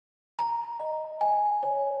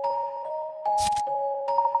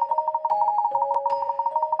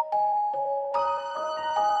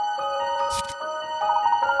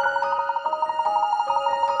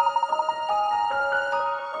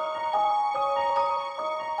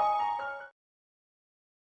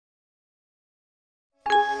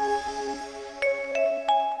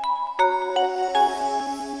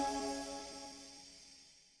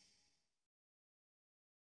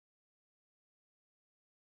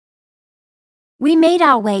We made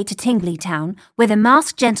our way to Tingley Town, where the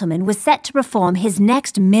masked gentleman was set to perform his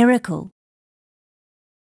next miracle.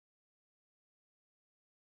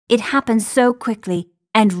 It happened so quickly,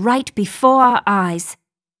 and right before our eyes.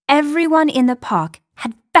 Everyone in the park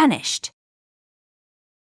had vanished.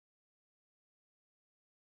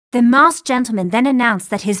 The masked gentleman then announced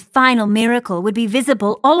that his final miracle would be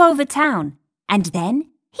visible all over town, and then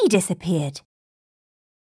he disappeared.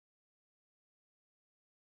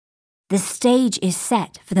 The stage is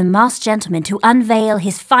set for the masked gentleman to unveil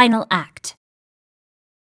his final act.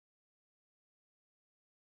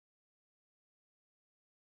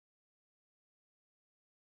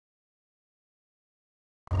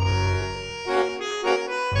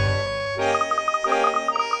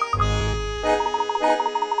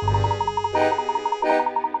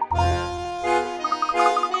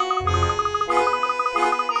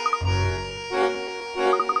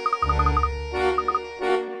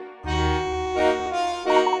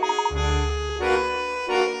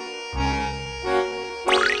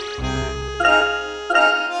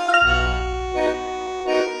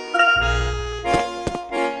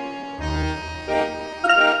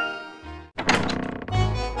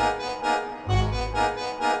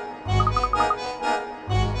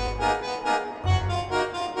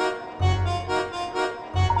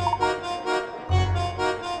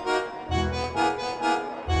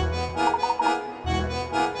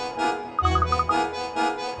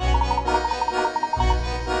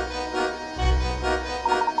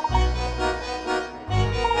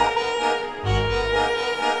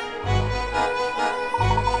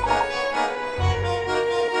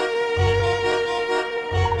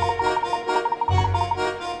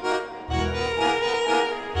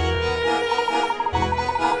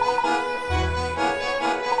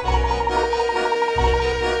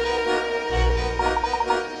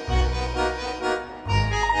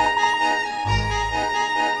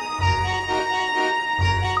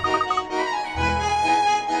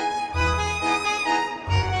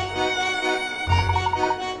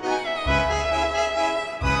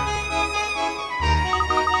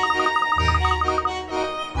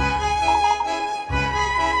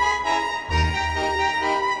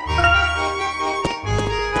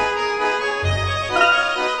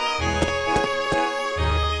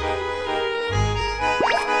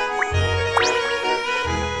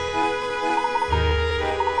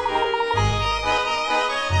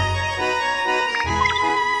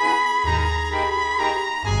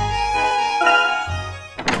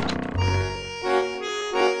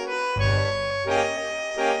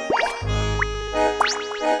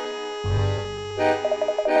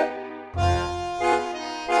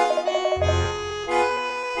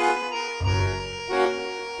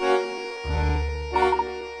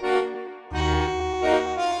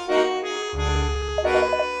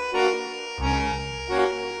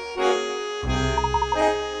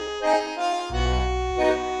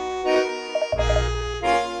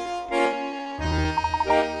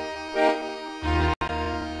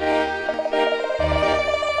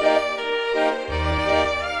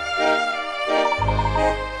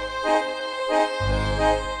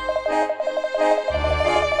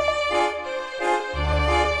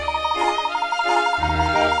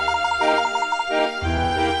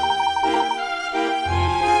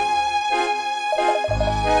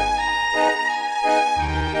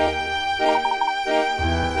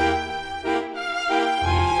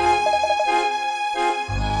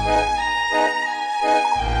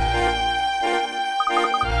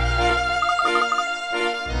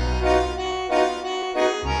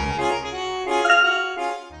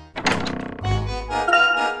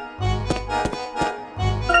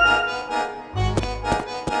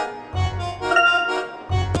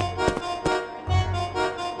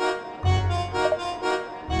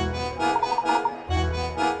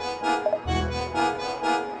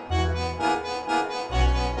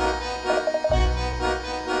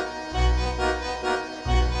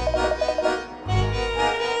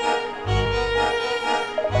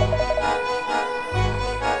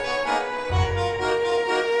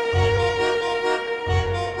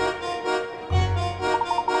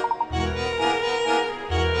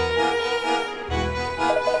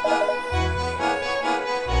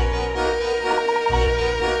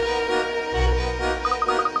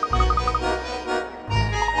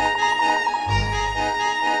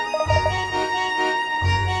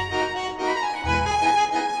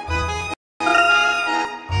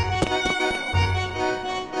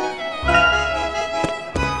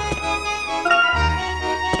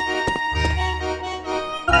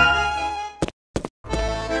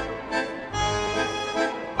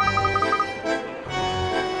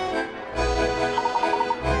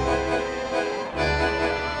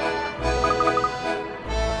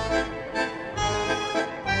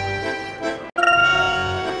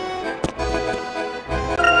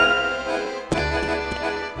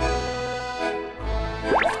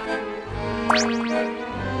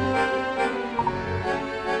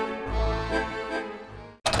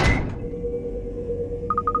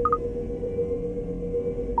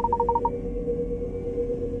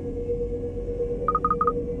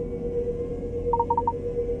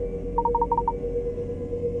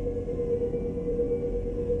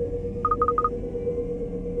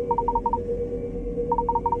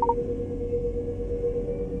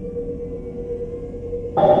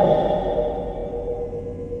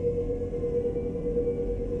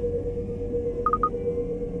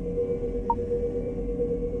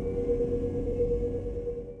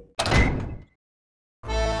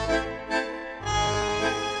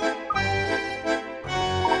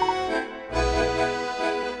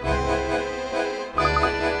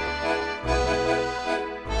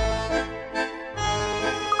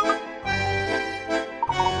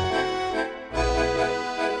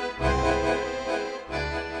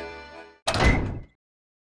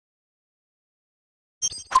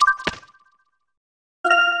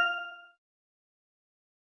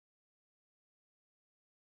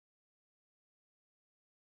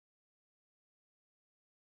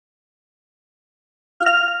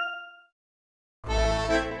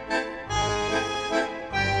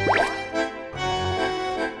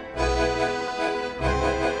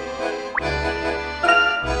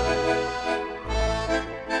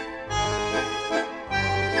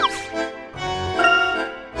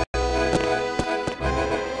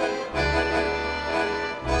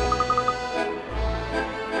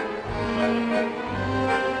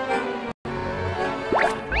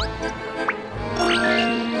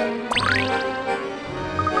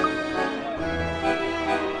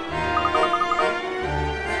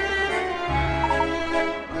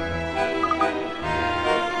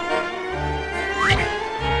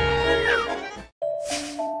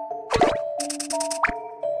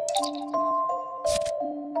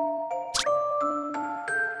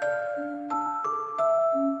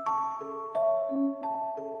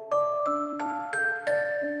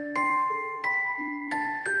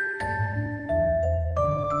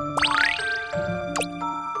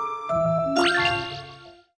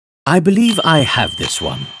 I believe I have this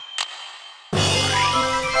one.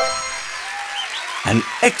 An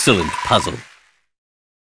excellent puzzle.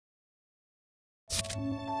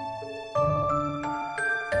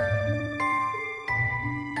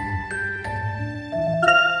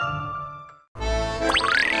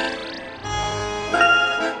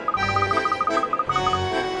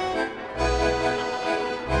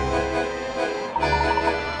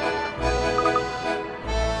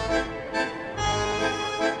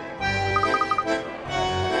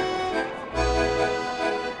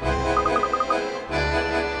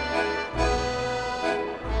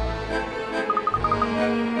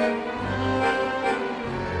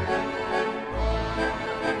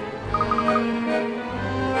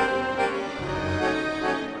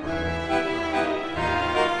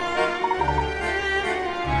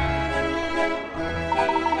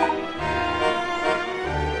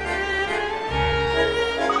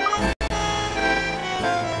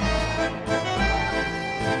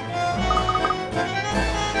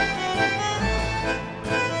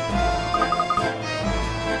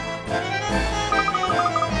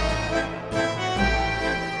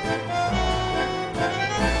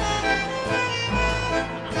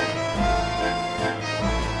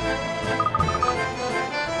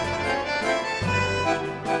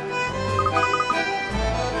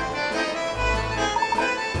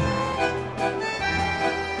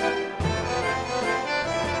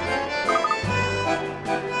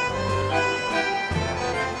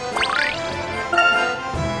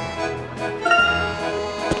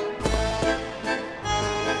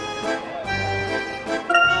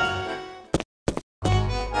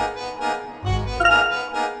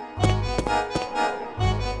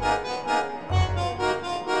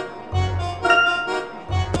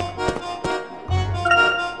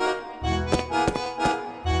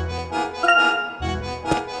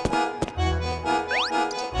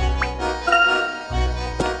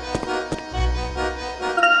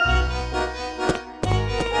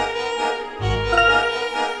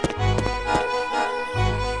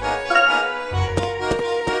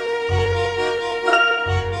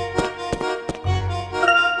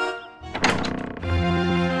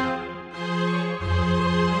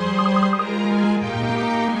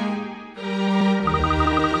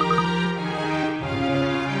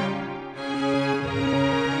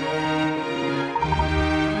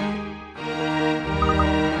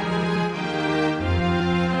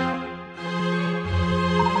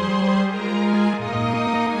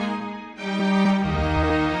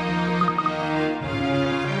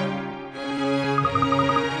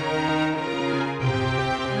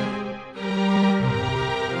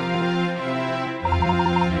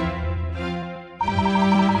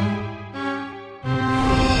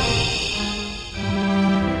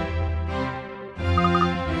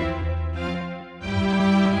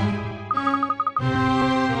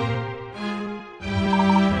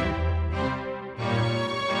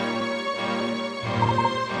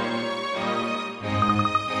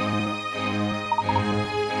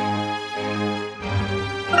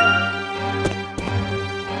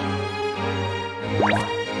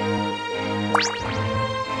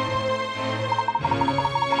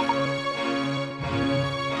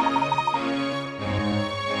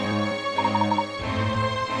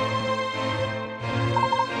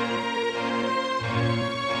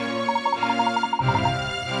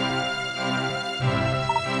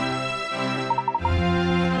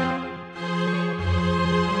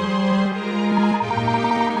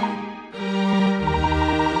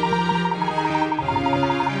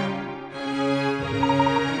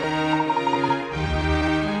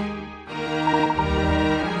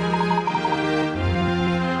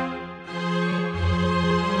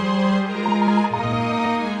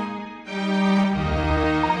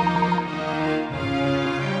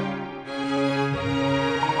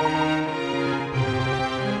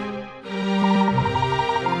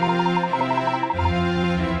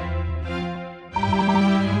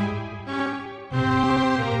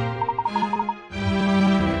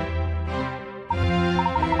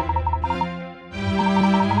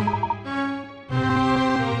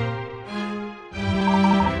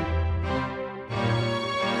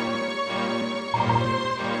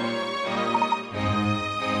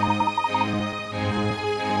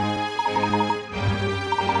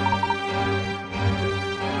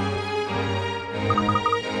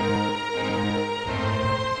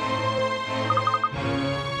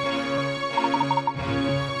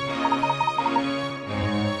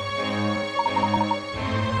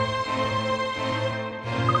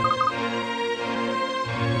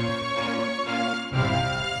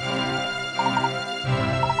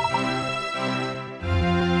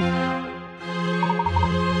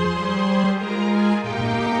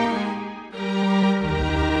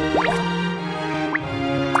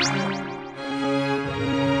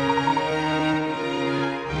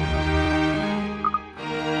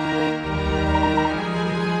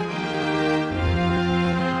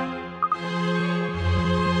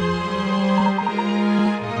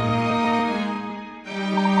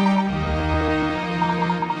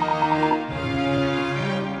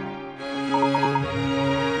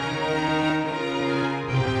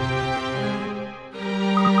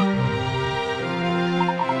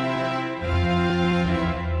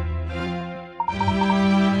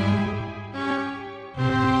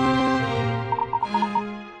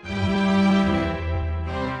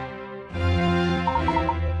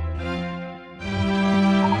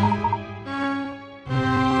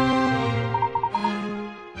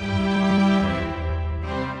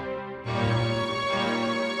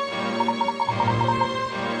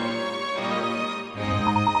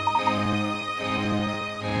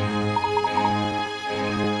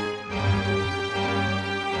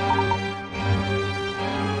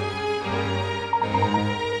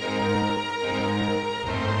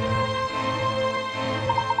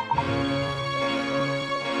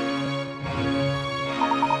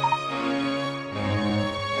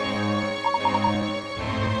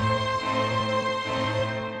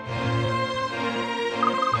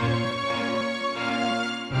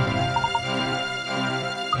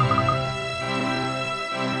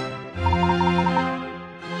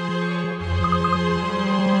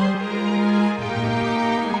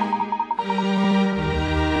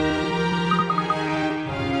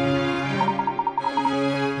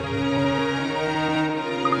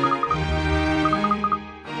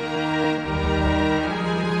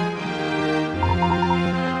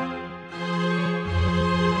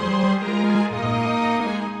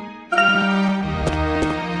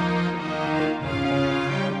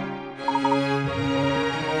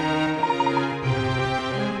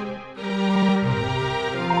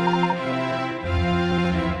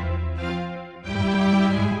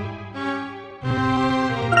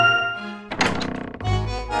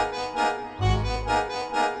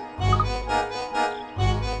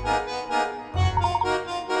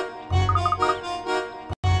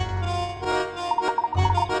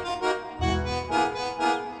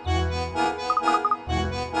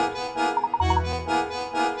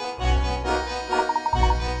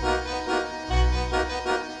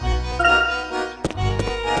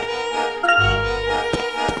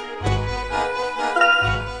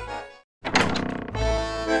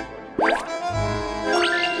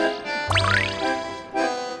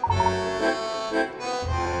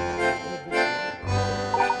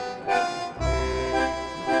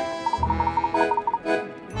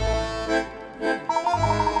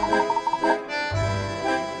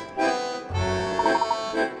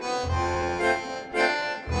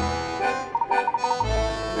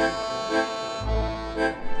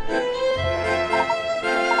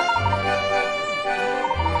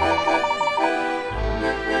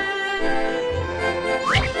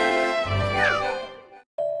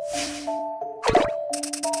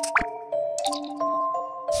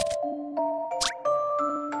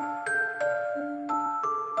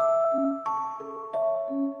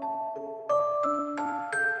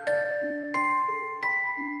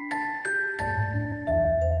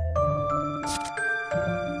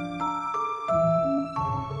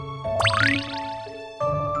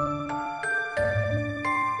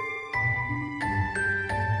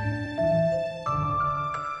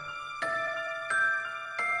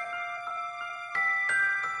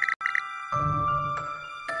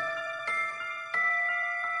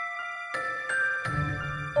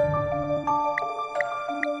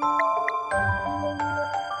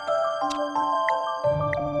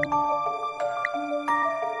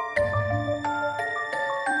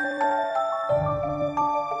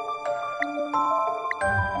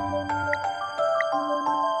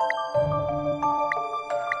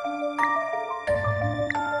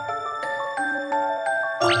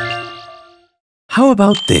 How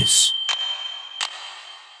about this?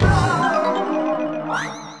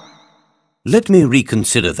 Let me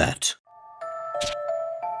reconsider that.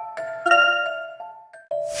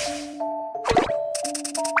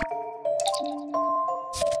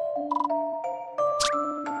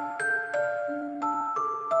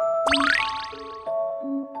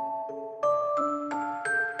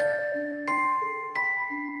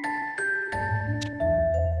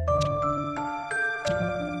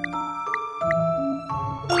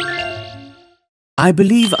 I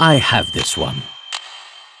believe I have this one.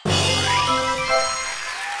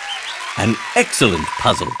 An excellent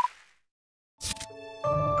puzzle.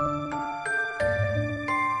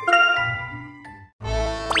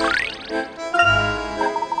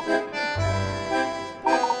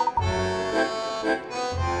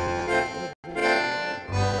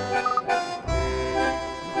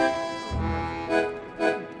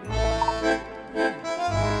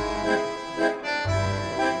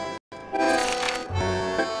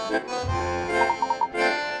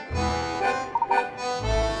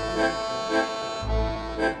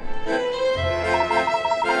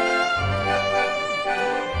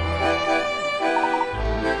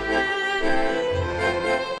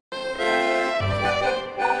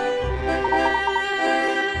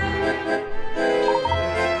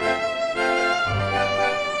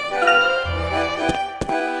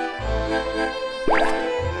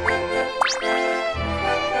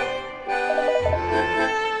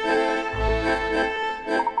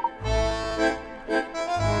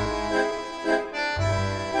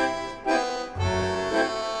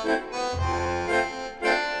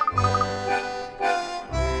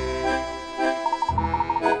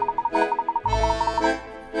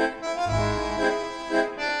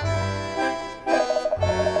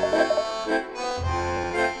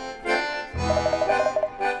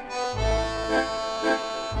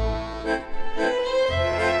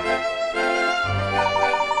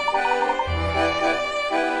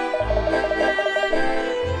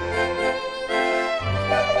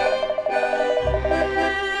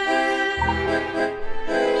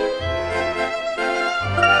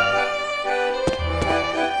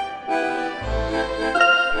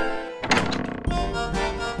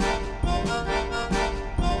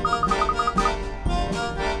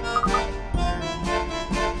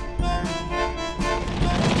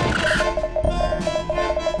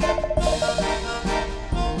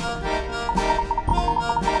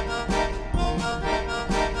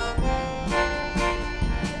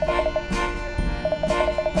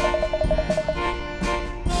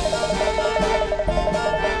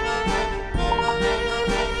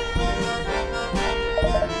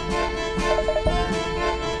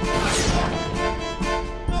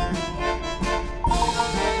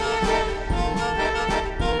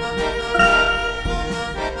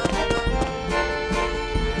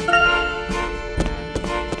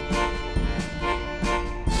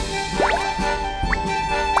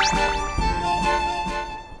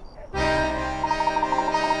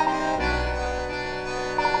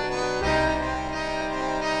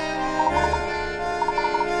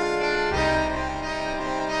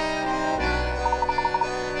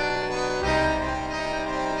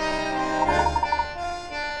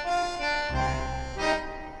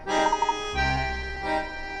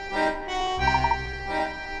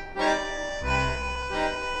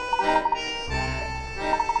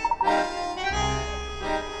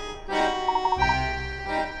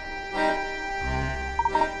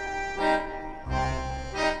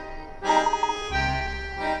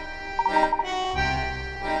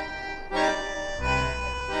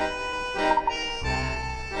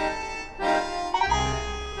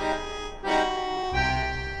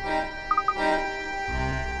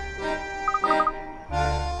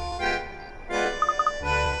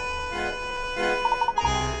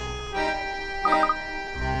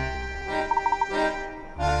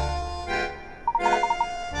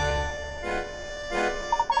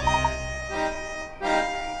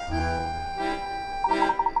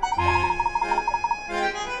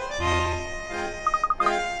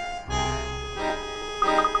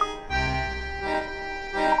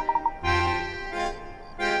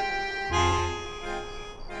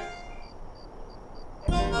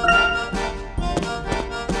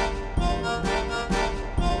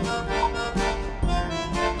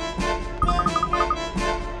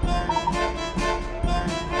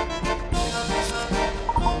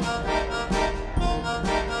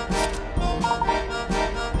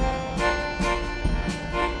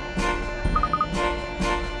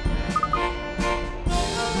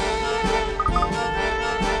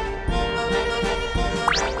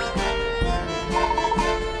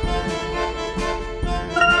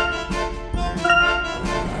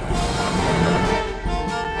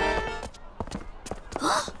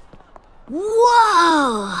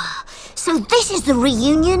 Where's the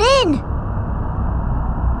reunion inn?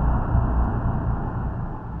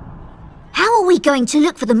 How are we going to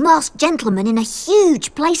look for the masked gentleman in a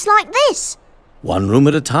huge place like this? One room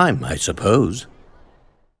at a time, I suppose.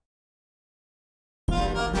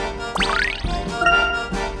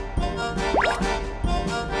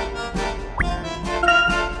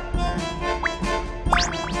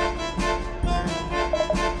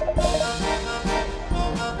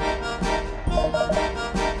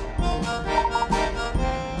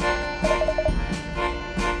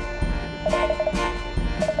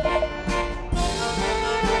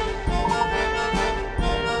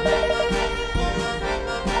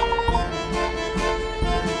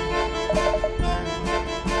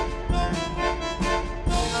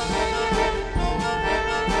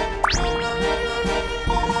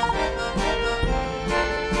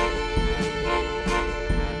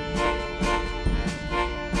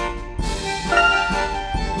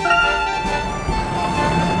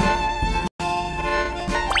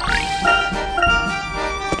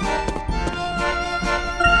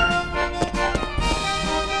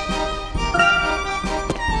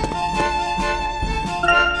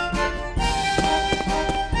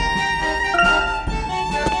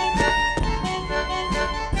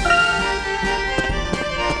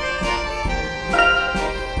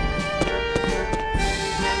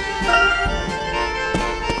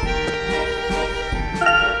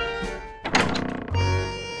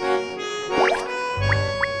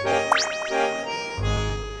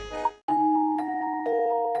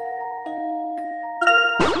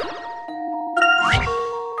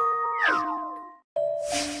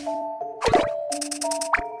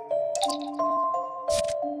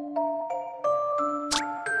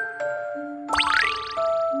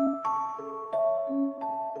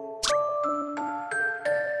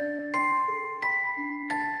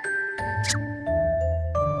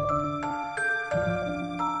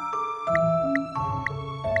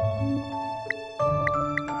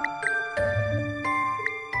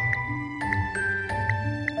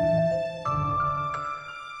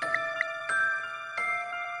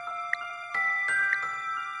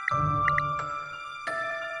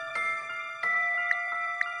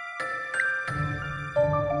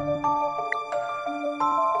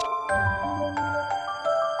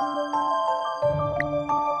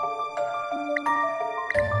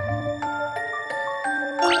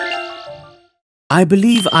 I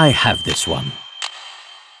believe I have this one.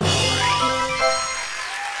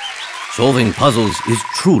 Solving puzzles is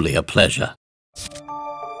truly a pleasure.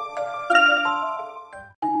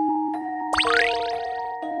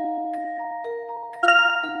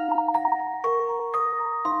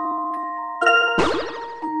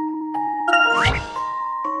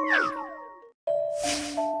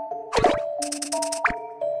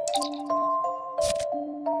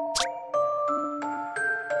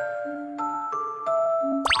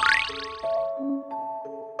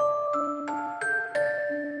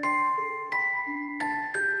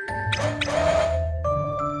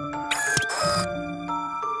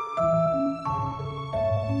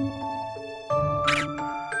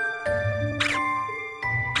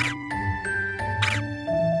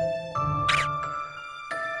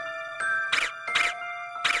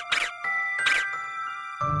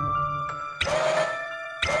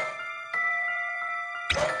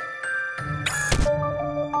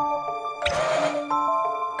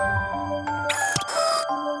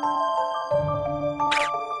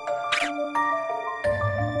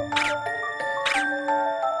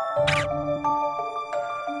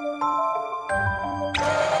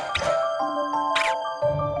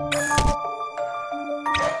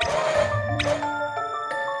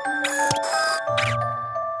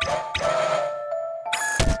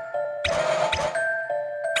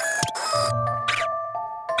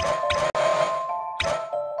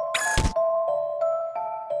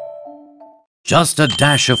 Just a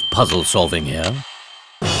dash of puzzle solving here.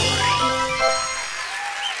 A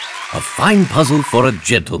fine puzzle for a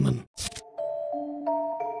gentleman.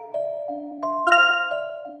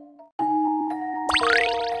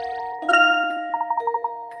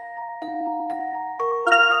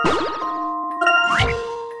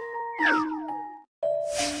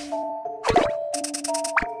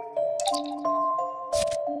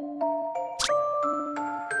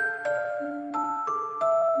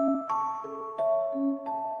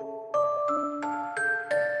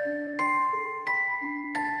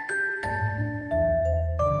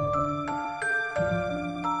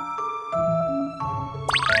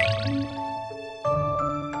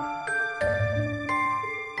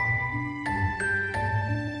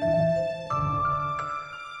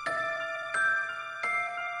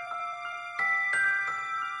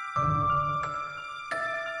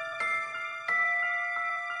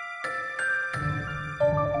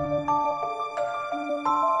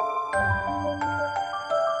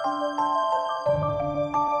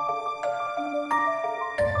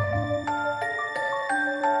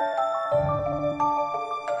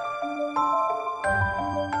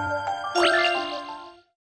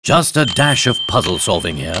 Just a dash of puzzle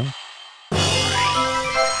solving here.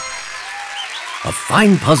 A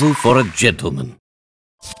fine puzzle for a gentleman.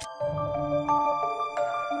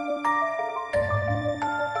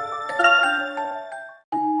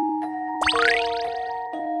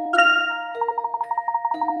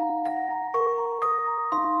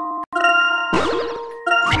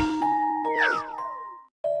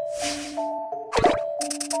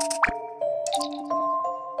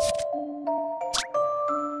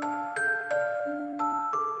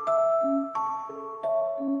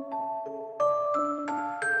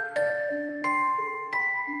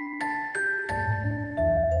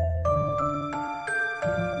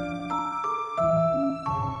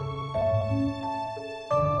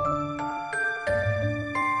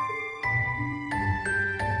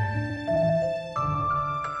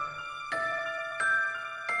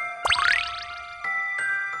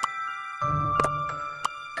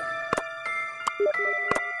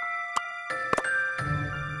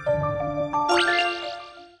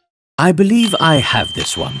 I believe I have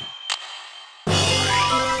this one.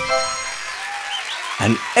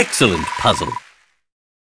 An excellent puzzle.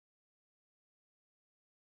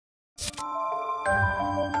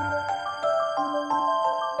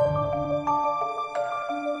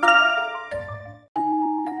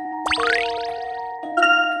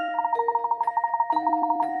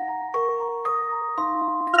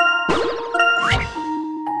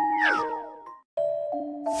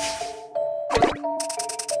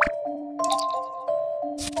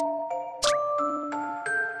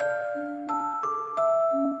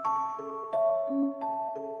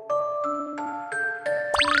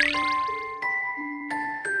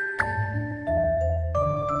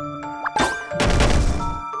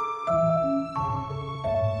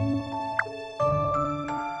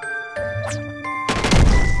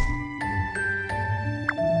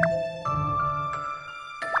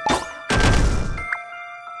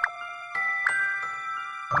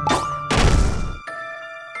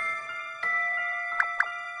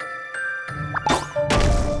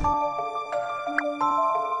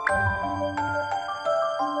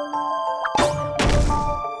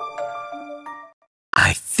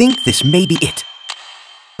 I think this may be it.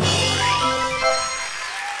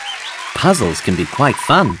 Puzzles can be quite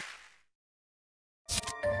fun.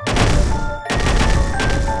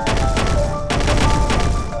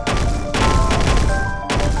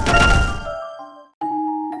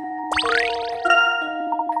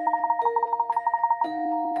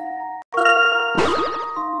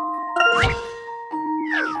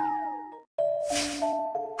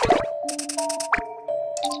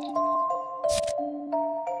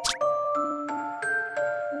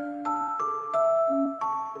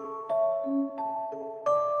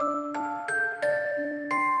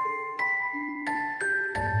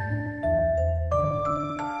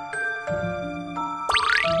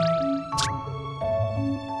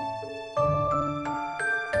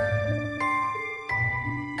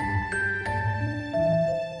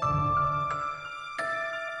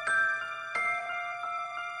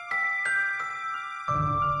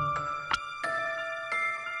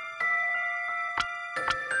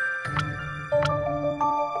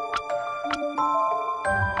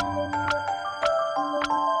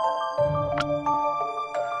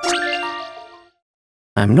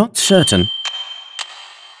 I'm not certain.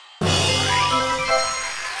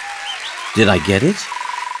 Did I get it?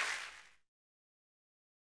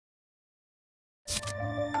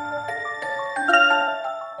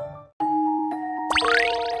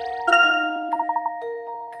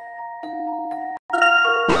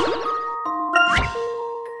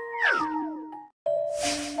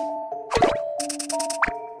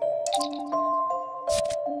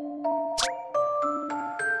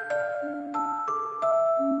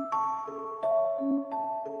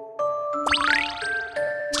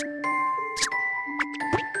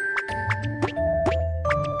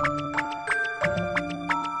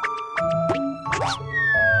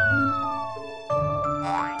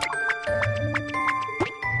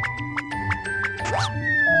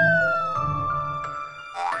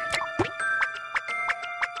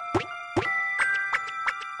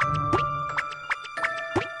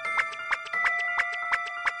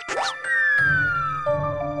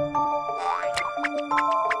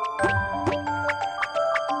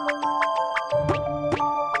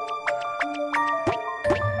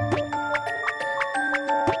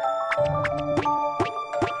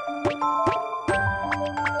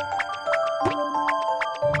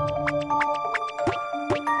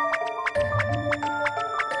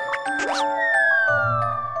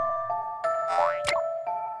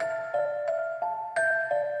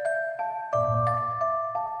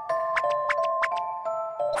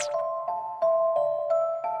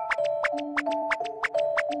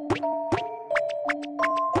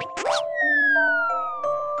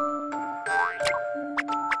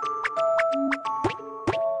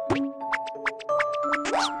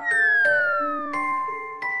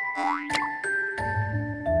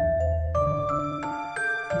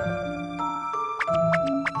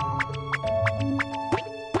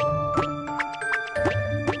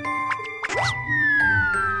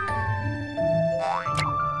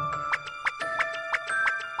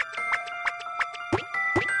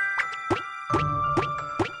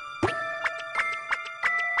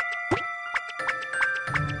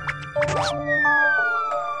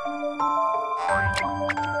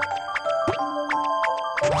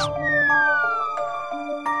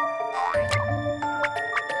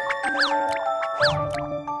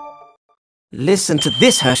 Listen to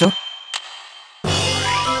this, Herschel.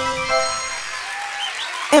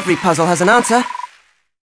 Every puzzle has an answer.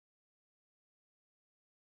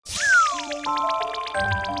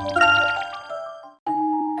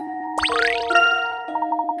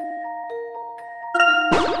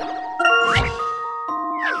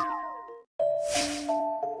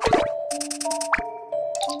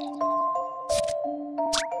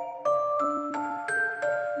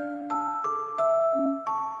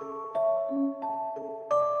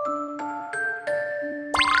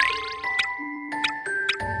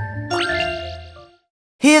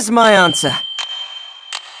 Here's my answer.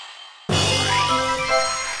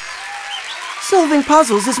 Solving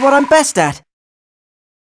puzzles is what I'm best at.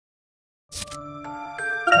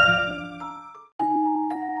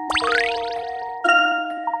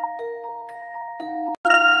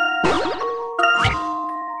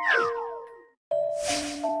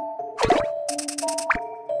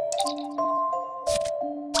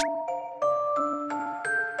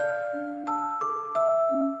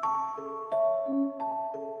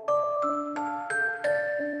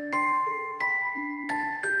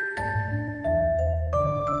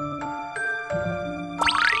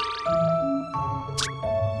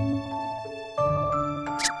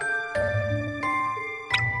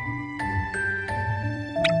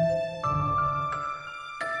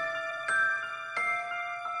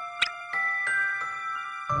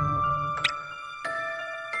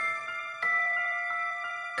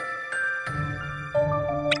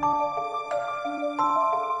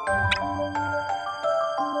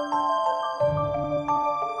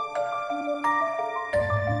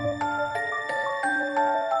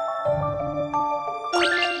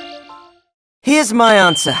 Here's my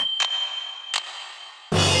answer.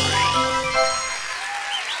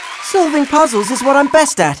 Solving puzzles is what I'm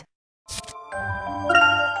best at.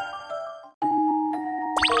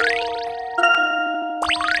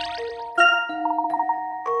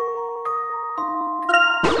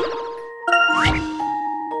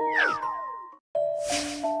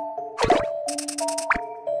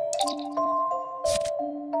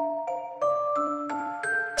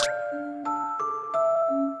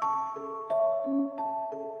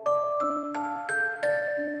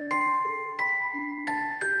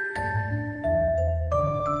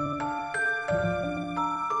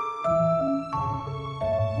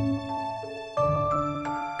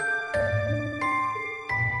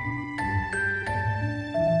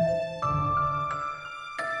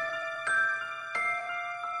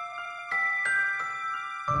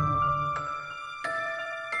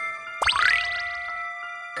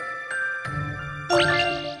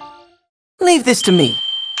 Leave this to me.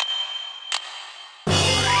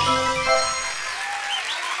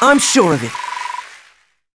 I'm sure of it.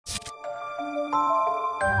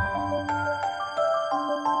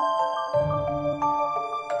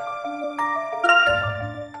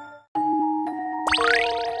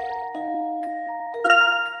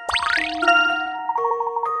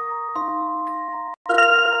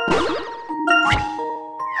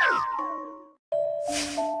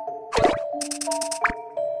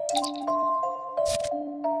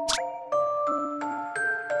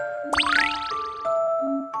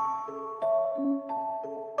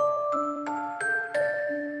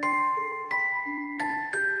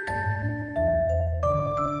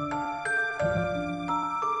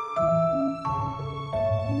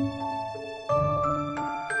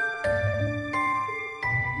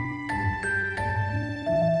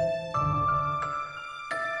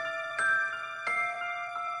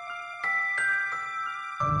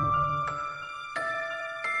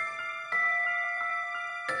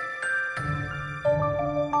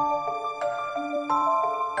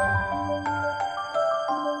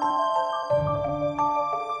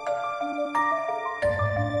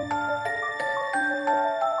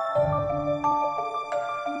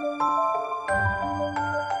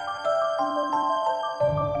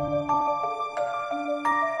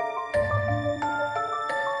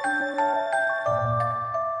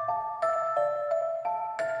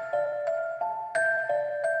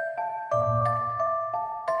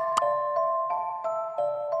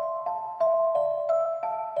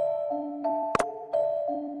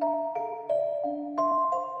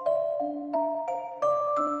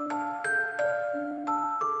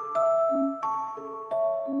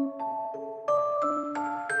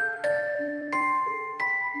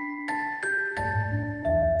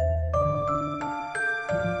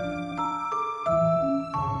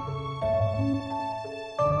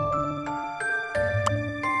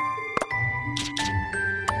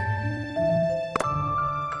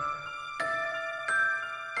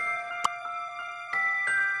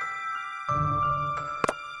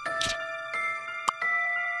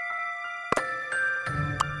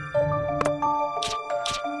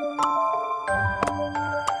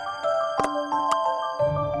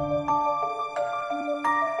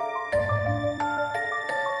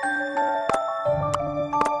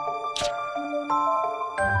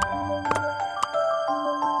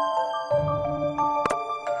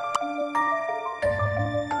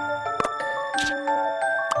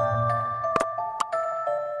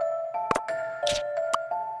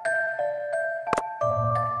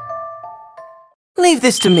 Leave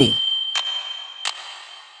this to me.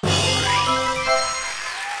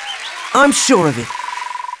 I'm sure of it.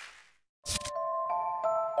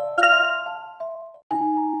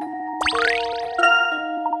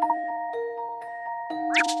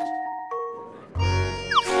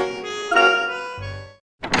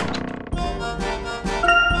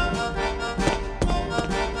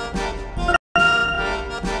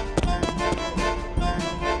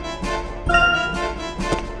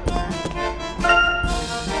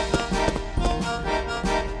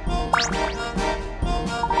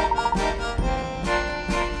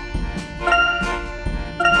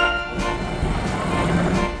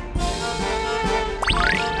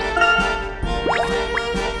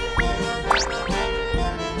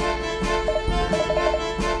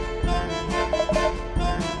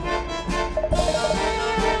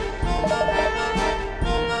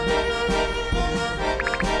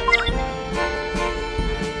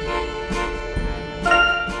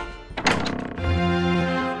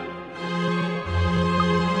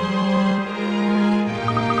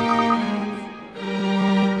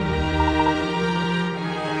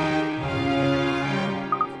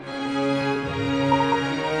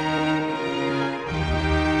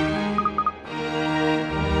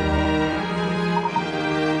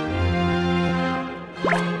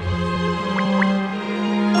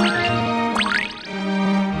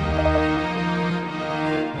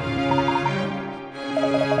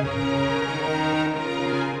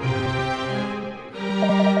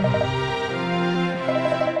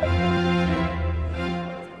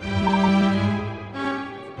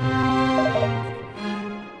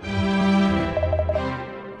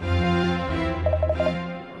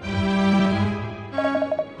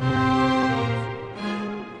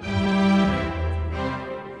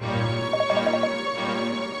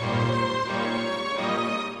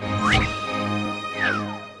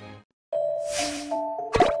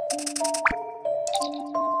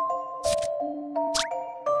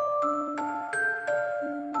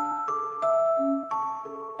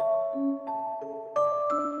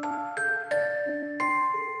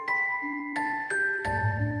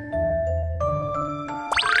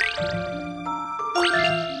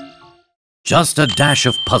 Just a dash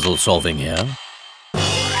of puzzle solving here.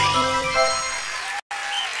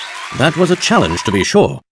 That was a challenge, to be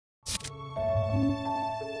sure.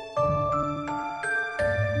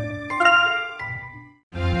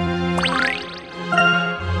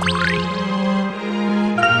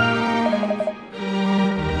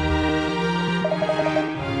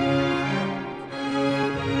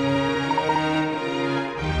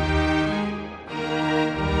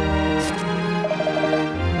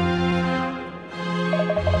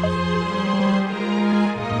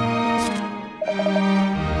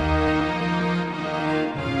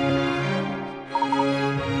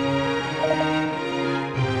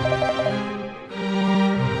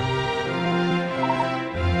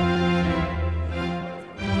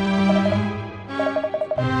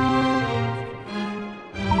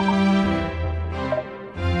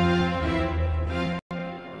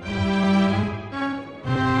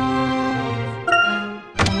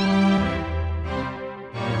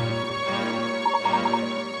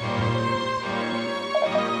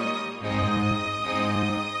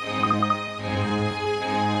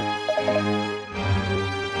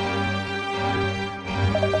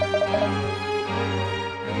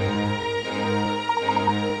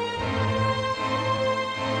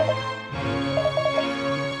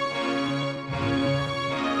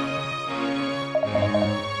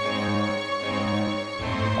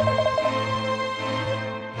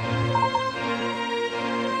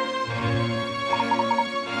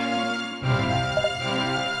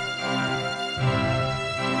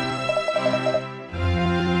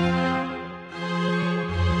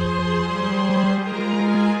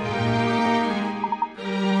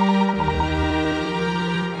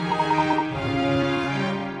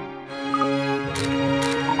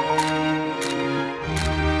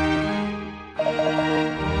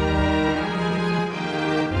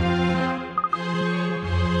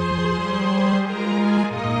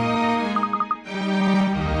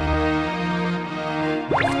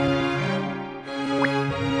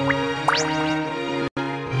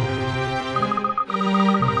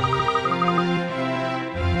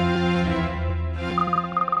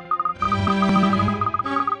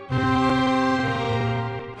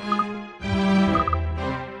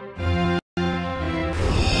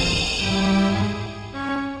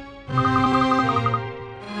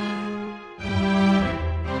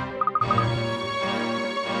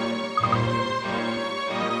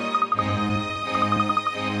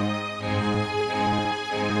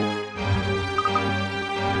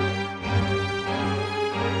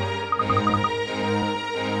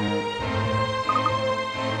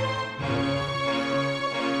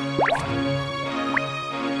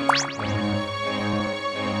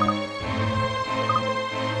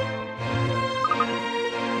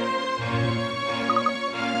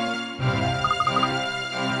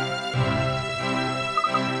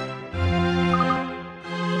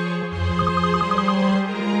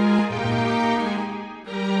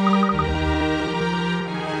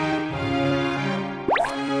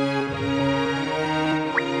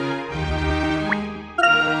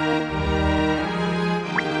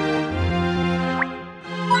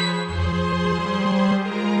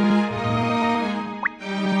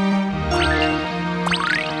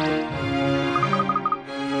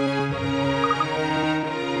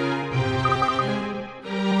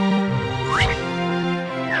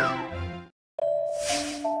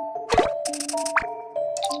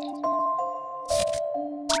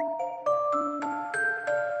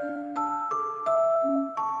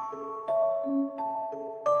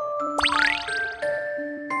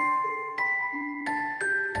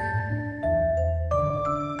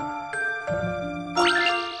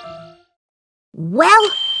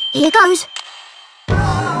 Here goes.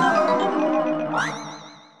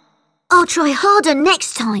 I'll try harder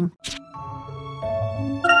next time.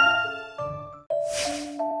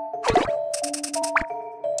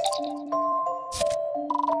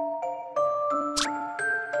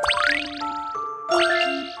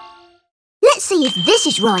 Let's see if this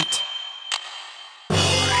is right.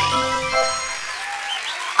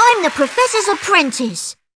 I'm the Professor's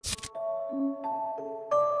apprentice.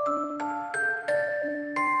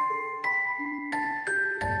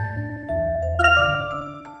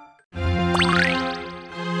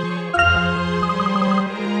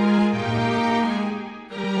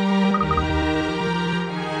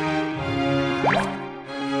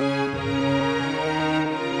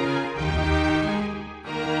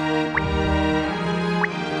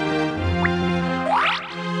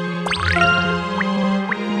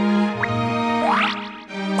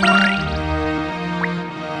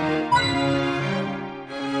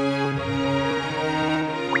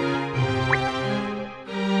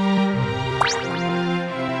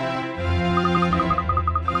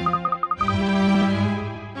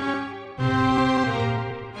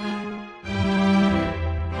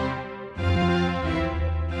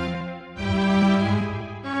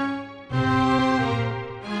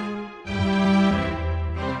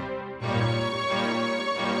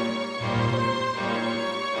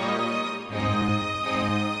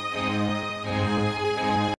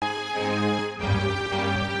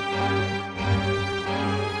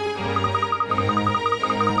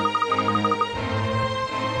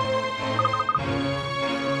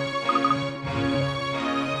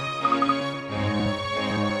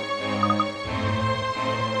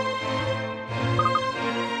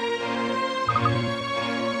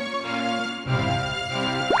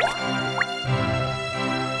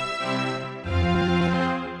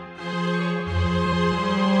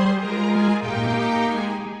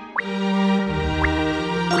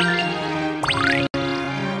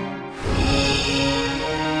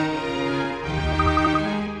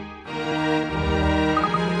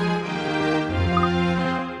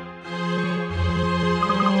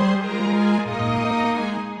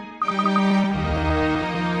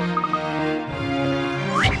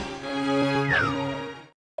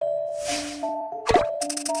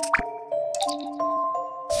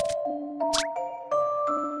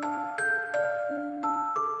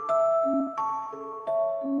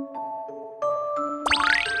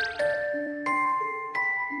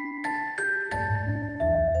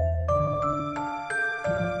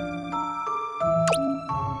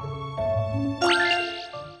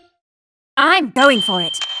 I'm going for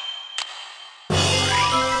it.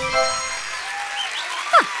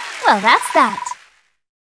 Huh, well, that's that.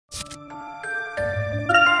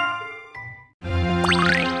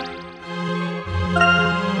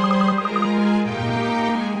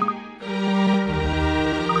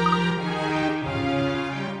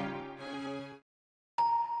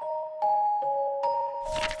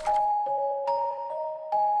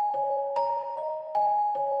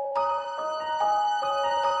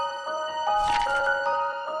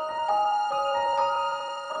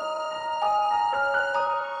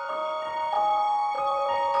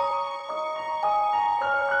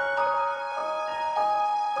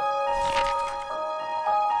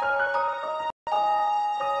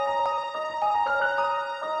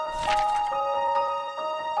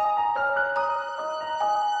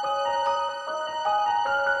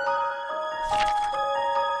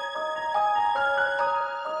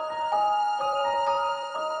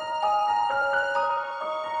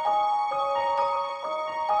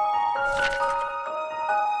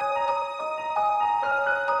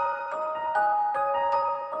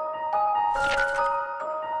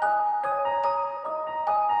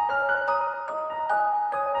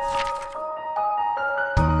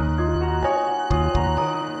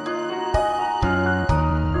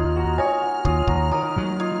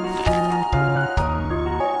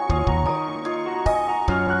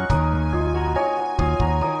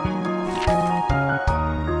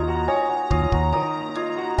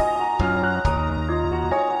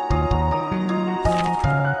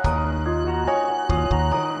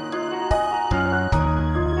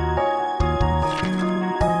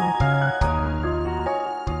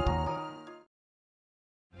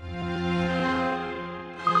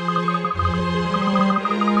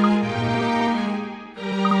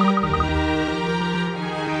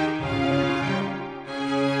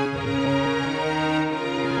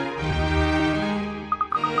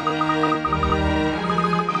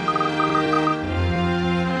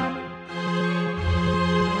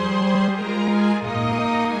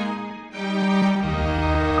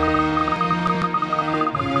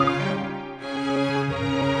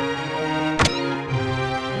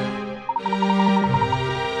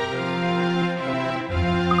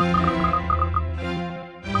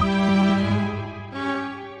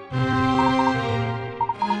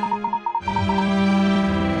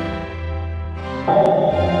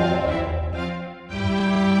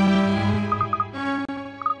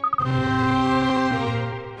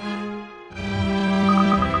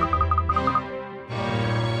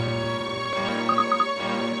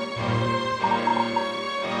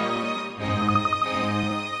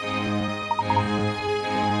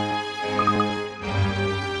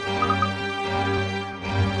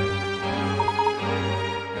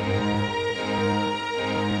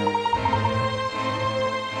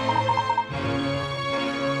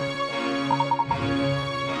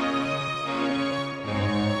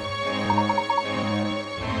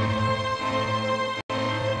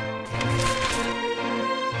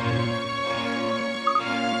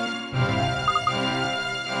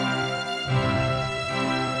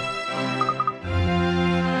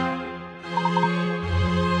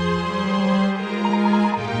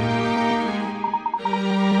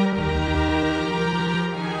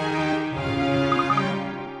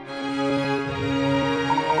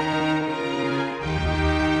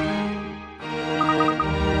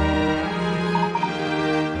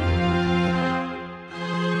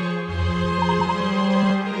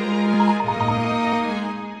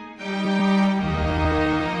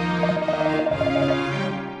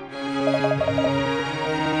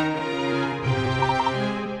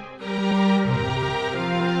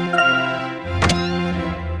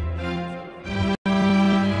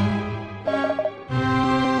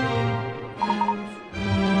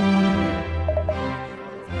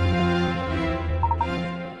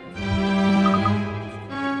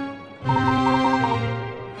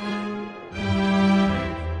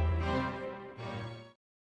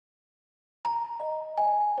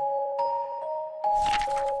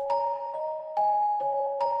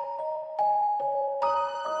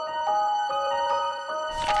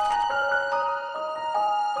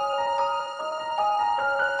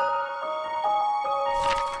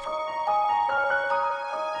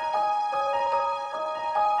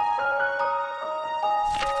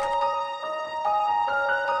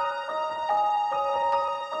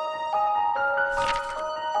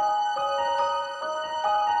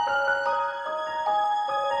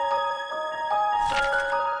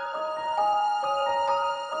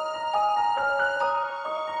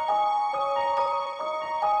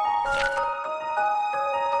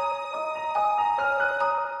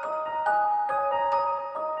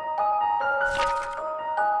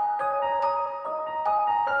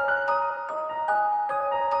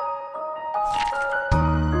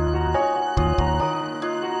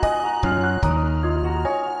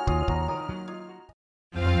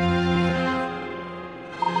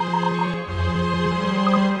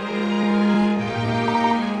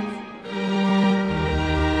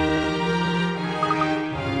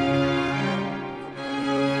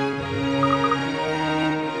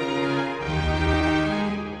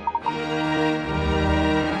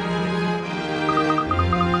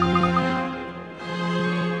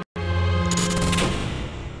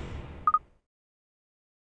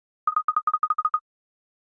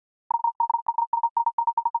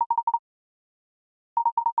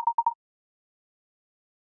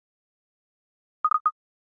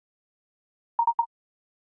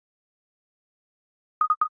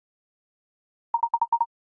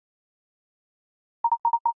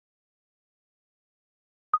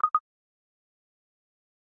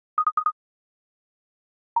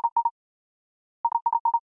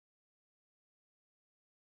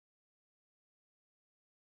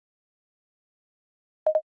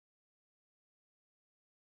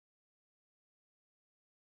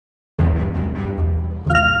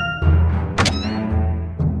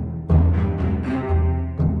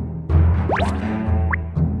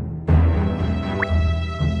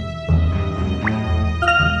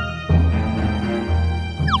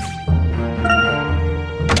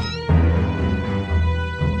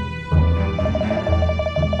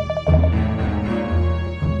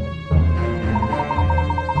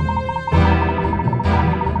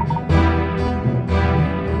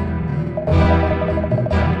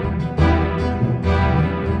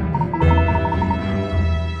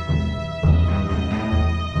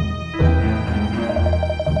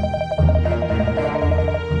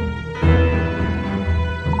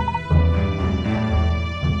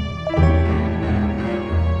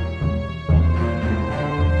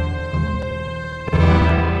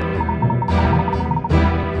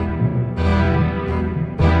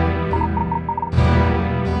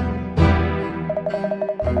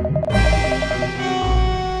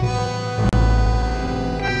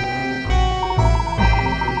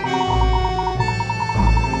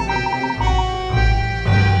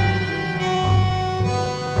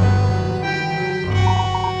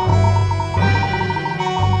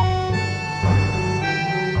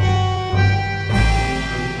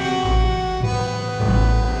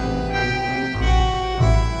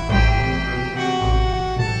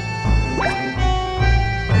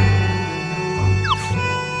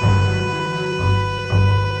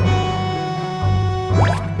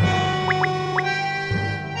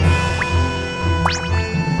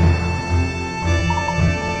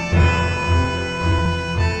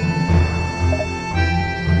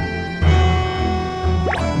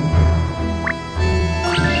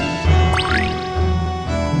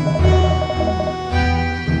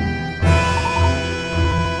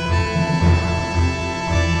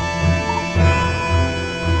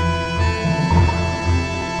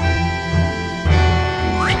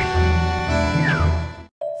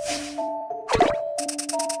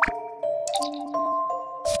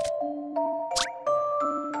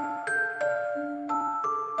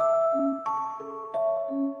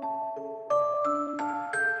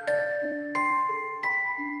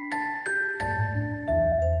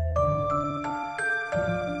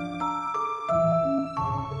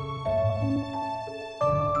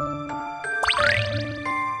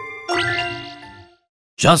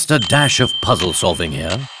 Just a dash of puzzle solving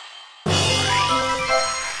here. A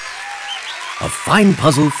fine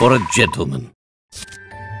puzzle for a gentleman.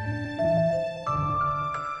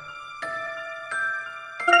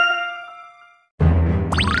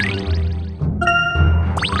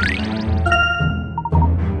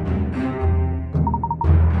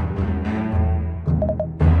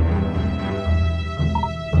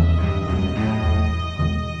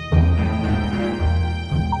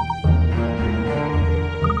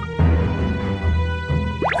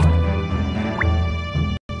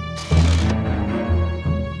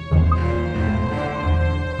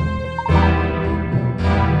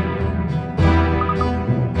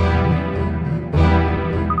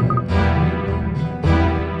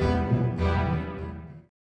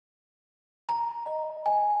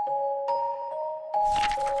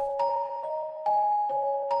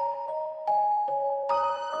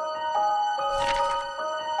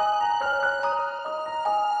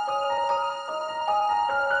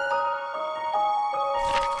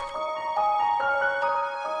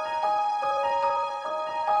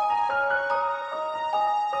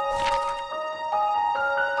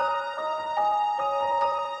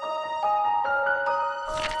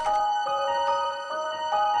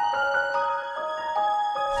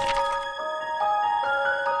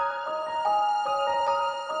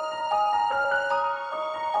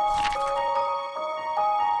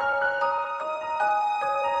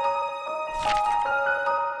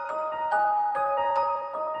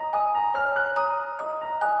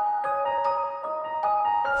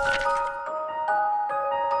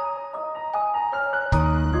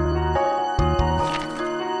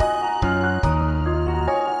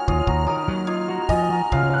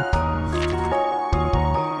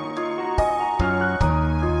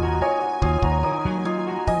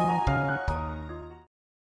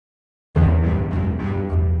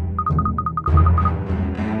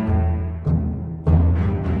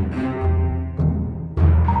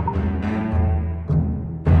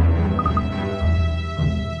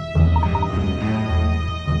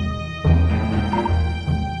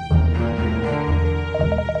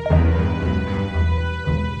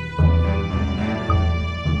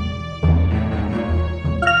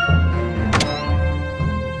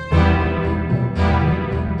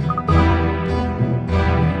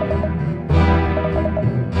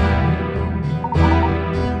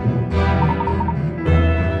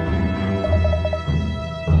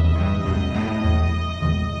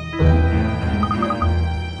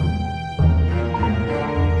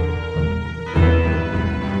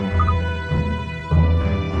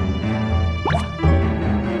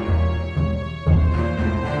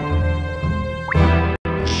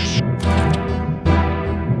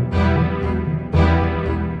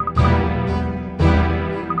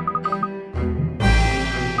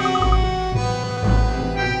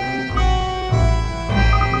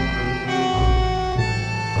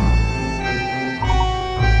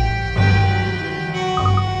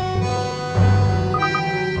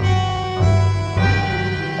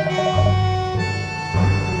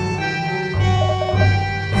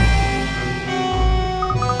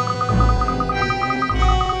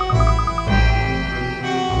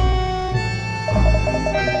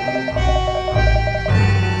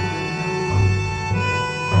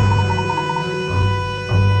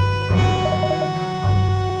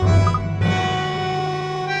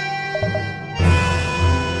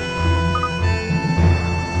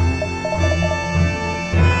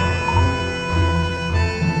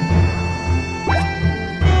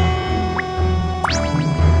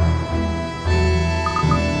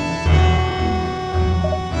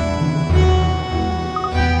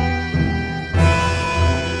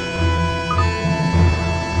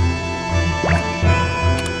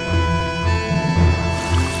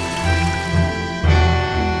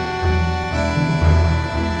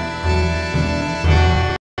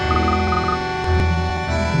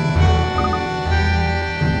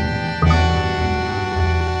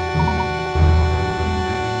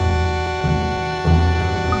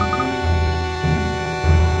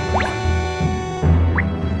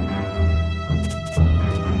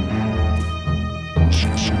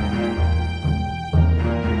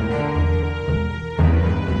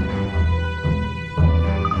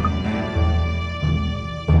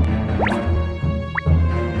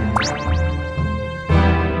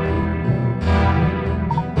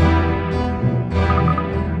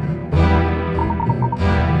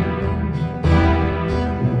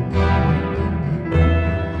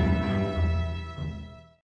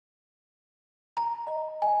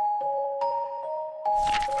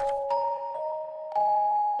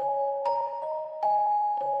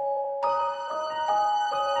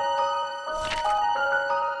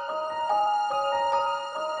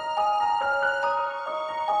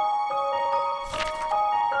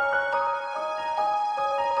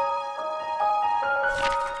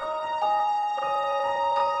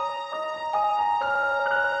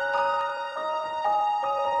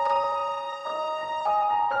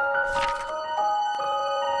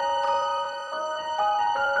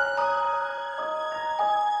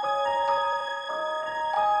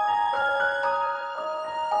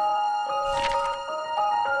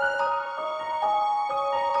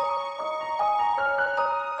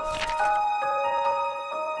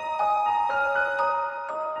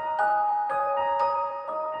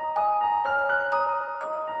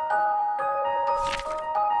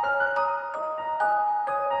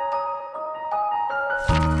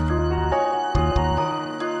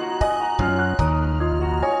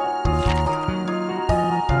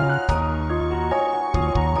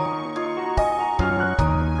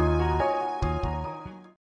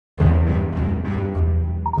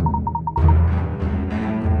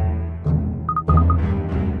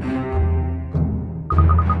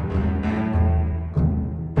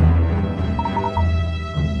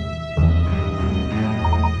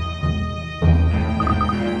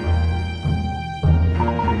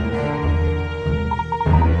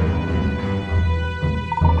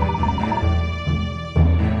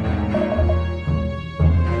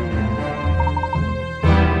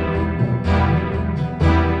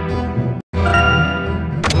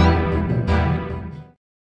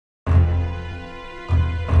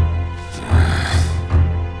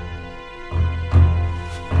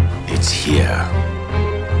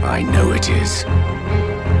 clear. I know it is.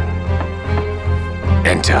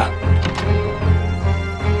 Enter.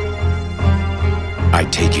 I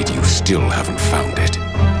take it you still haven't found it.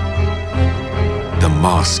 The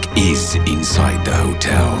mask is inside the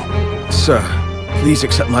hotel. Sir, please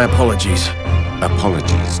accept my apologies.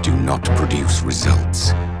 Apologies do not produce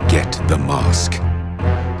results. Get the mask.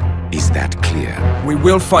 Is that clear? We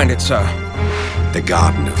will find it, sir. The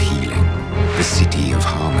Garden of Healing, the City of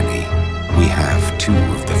Harmony. We have 2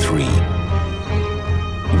 of the 3.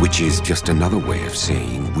 Which is just another way of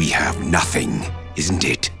saying we have nothing, isn't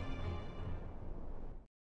it?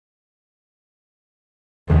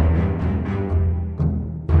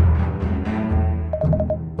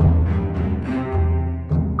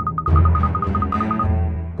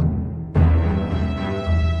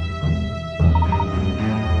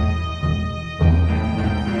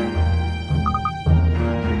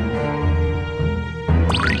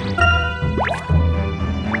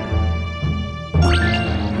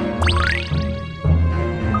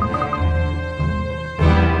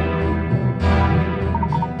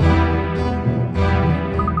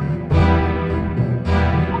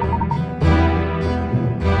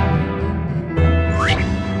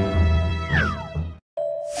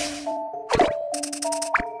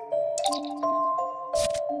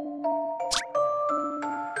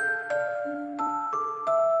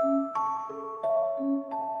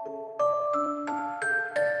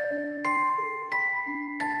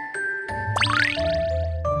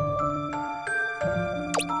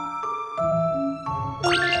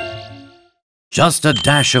 Just a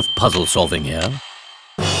dash of puzzle solving here.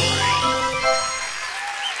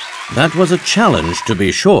 That was a challenge, to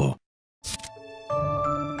be sure.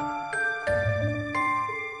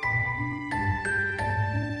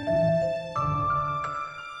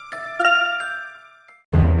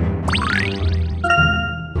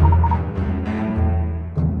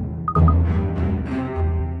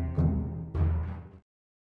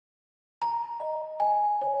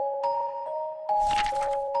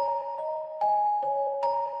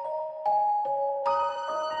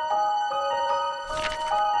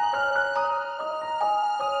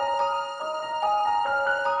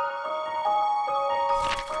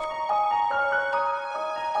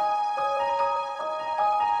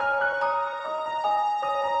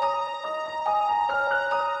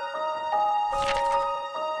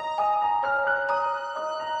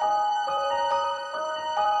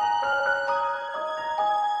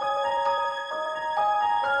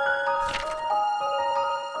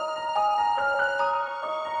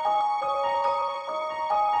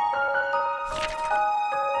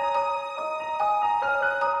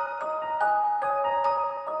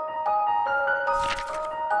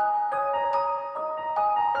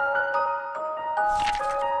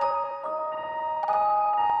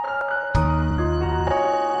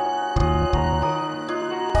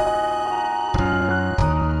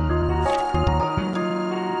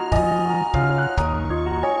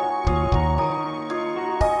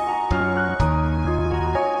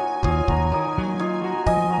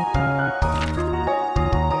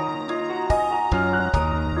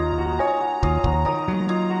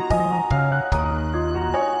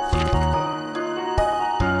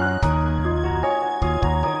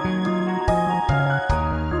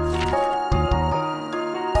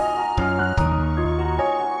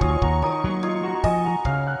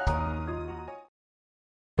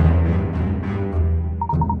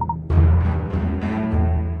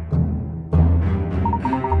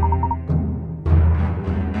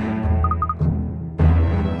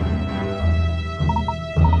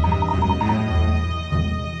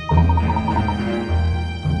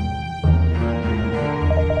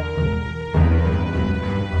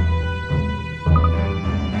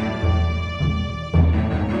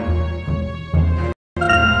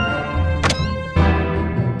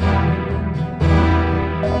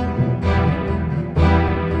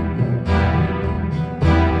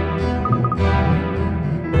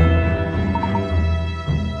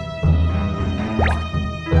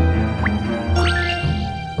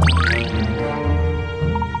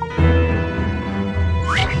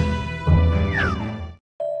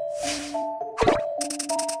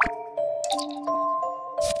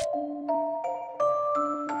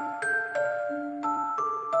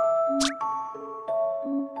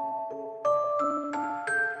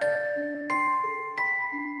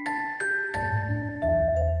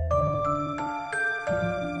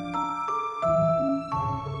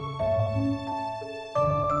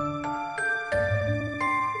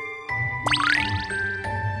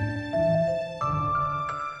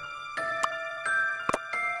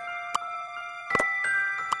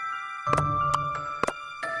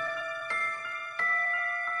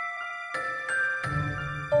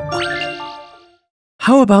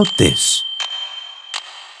 How about this?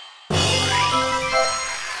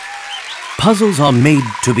 Puzzles are made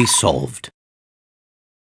to be solved.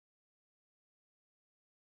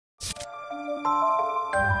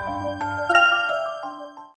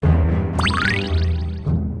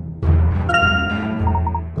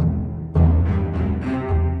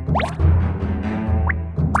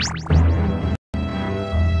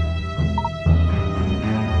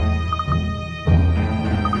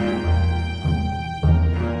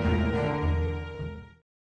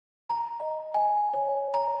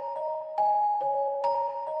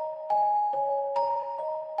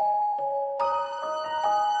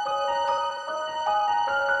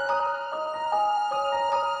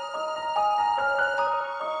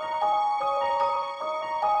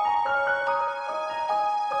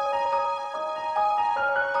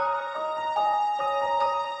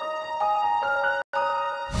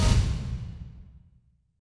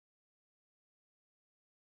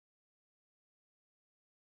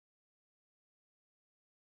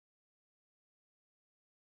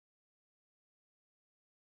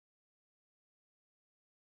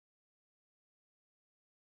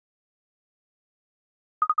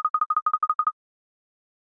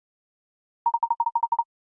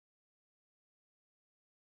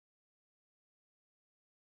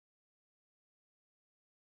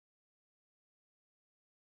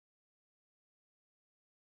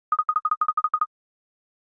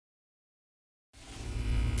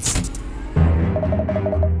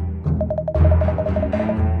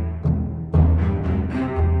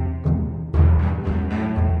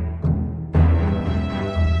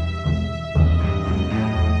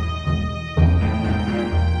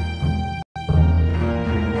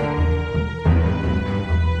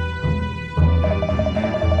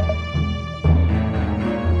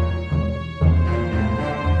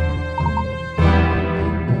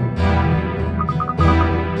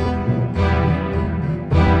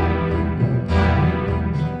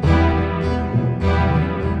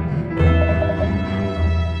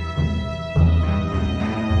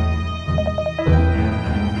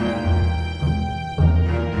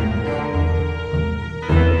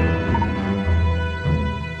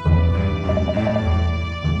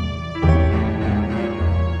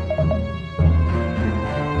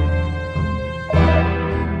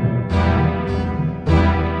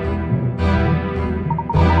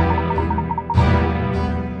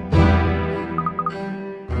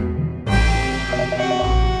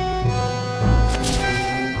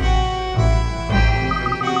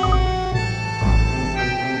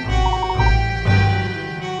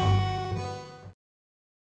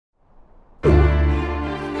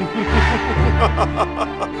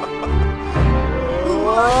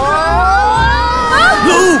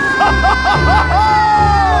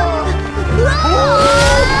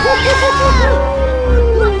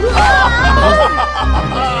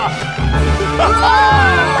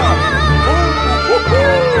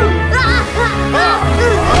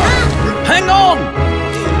 Hang on!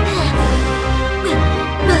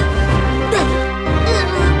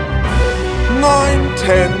 9,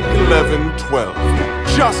 10, 11, 12.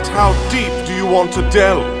 Just how deep do you want to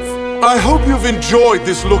delve? I hope you've enjoyed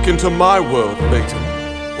this look into my world, Layton.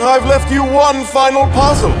 I've left you one final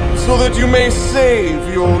puzzle, so that you may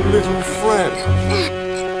save your little friend.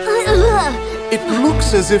 It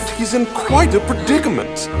looks as if he's in quite a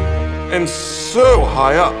predicament. And so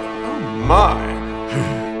high up. Oh my.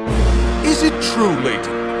 Is it true,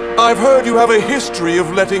 Layton? I've heard you have a history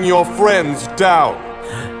of letting your friends down.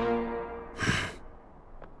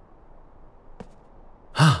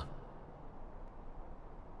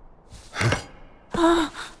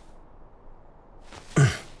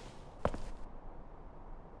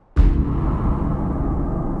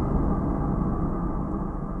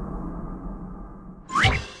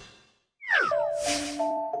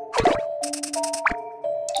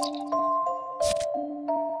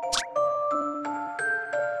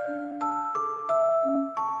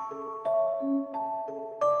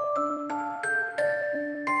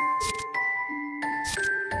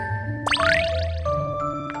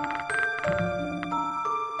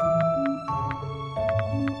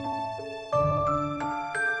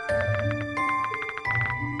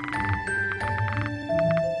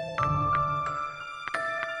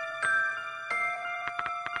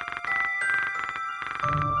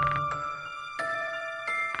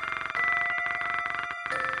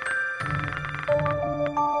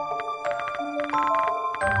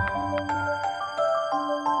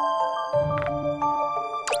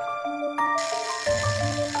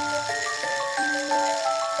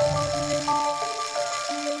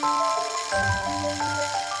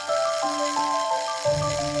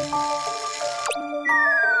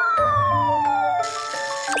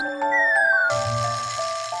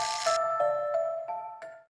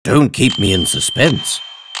 Don't keep me in suspense.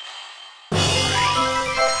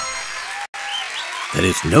 There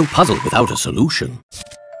is no puzzle without a solution.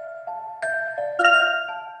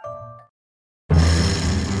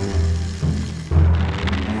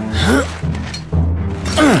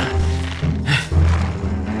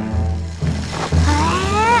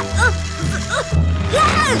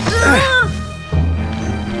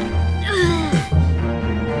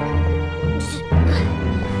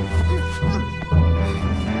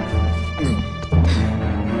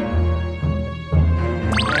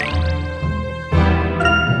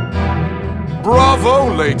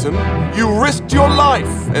 Bravo, Layton. You risked your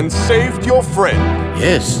life and saved your friend.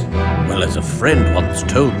 Yes, well, as a friend once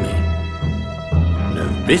told me.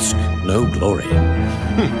 No risk, no glory.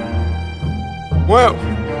 Well,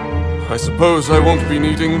 I suppose I won't be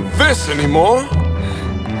needing this anymore.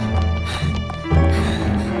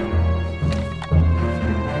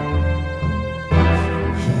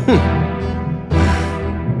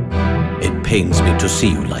 It pains me to see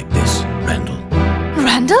you like this, Randall.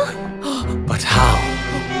 Randall? But how?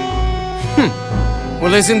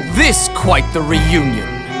 Well, isn't this quite the reunion?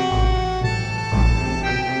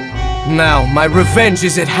 Now, my revenge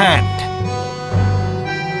is at hand.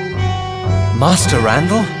 Master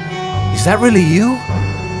Randall? Is that really you?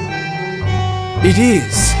 It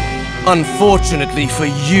is. Unfortunately for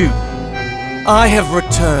you, I have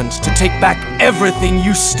returned to take back everything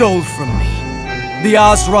you stole from me. The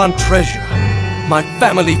Azran treasure, my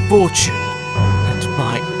family fortune, and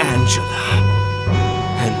my Angela.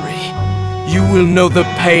 Henry, you will know the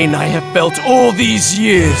pain I have felt all these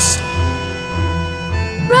years.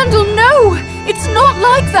 Randall, no! It's not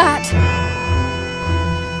like that!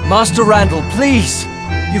 Master Randall, please!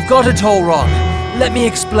 You've got it all wrong. Let me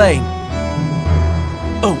explain.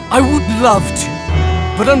 Oh, I would love to,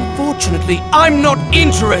 but unfortunately, I'm not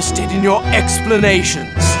interested in your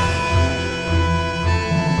explanations.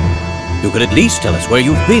 You could at least tell us where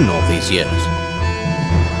you've been all these years.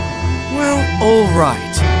 Well, all right.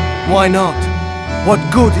 Why not? What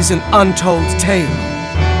good is an untold tale?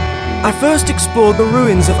 I first explored the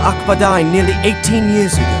ruins of Akbadai nearly 18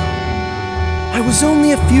 years ago. I was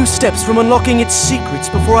only a few steps from unlocking its secrets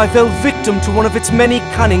before I fell victim to one of its many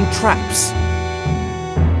cunning traps.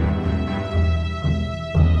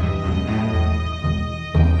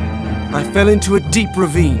 I fell into a deep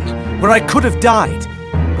ravine where I could have died,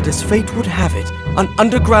 but as fate would have it, an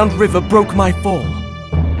underground river broke my fall.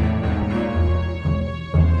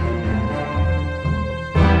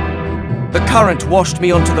 The current washed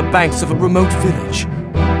me onto the banks of a remote village.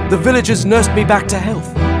 The villagers nursed me back to health.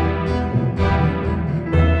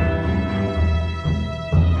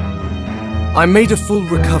 I made a full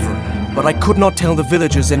recovery, but I could not tell the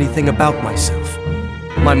villagers anything about myself.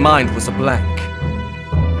 My mind was a blank.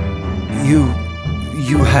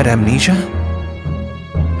 You had amnesia?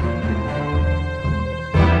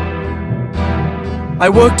 I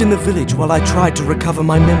worked in the village while I tried to recover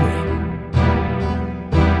my memory.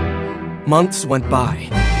 Months went by,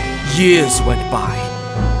 years went by,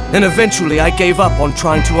 and eventually I gave up on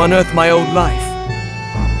trying to unearth my old life.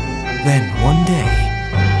 Then one day,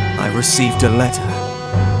 I received a letter.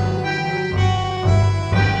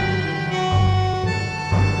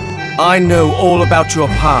 I know all about your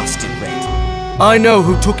past, Red. I know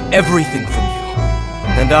who took everything from you,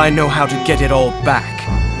 and I know how to get it all back.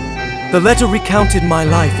 The letter recounted my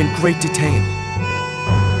life in great detail.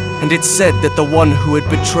 And it said that the one who had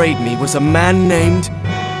betrayed me was a man named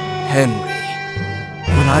Henry.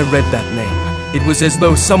 When I read that name, it was as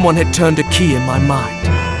though someone had turned a key in my mind.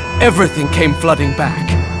 Everything came flooding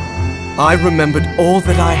back. I remembered all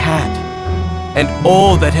that I had, and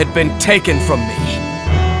all that had been taken from me.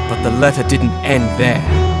 But the letter didn't end there.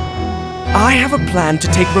 I have a plan to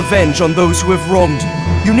take revenge on those who have wronged you.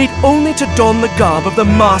 You need only to don the garb of the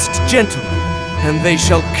masked gentleman, and they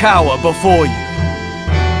shall cower before you.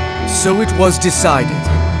 So it was decided.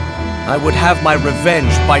 I would have my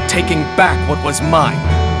revenge by taking back what was mine.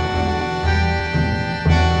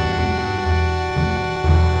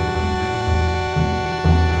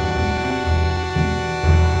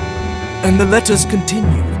 And the letters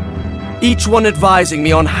continued, each one advising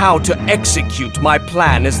me on how to execute my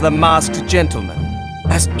plan as the masked gentleman.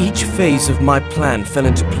 As each phase of my plan fell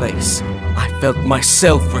into place, I felt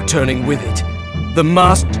myself returning with it. The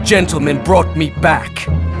masked gentleman brought me back.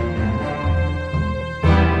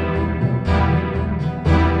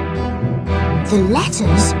 The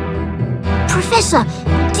letters? Professor,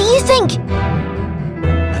 do you think...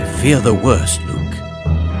 I fear the worst, Luke.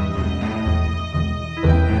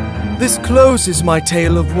 This closes my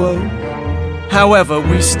tale of woe. However,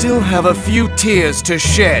 we still have a few tears to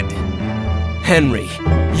shed. Henry,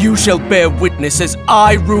 you shall bear witness as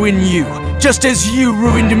I ruin you, just as you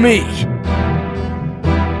ruined me.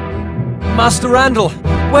 Master Randall,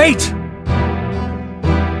 wait!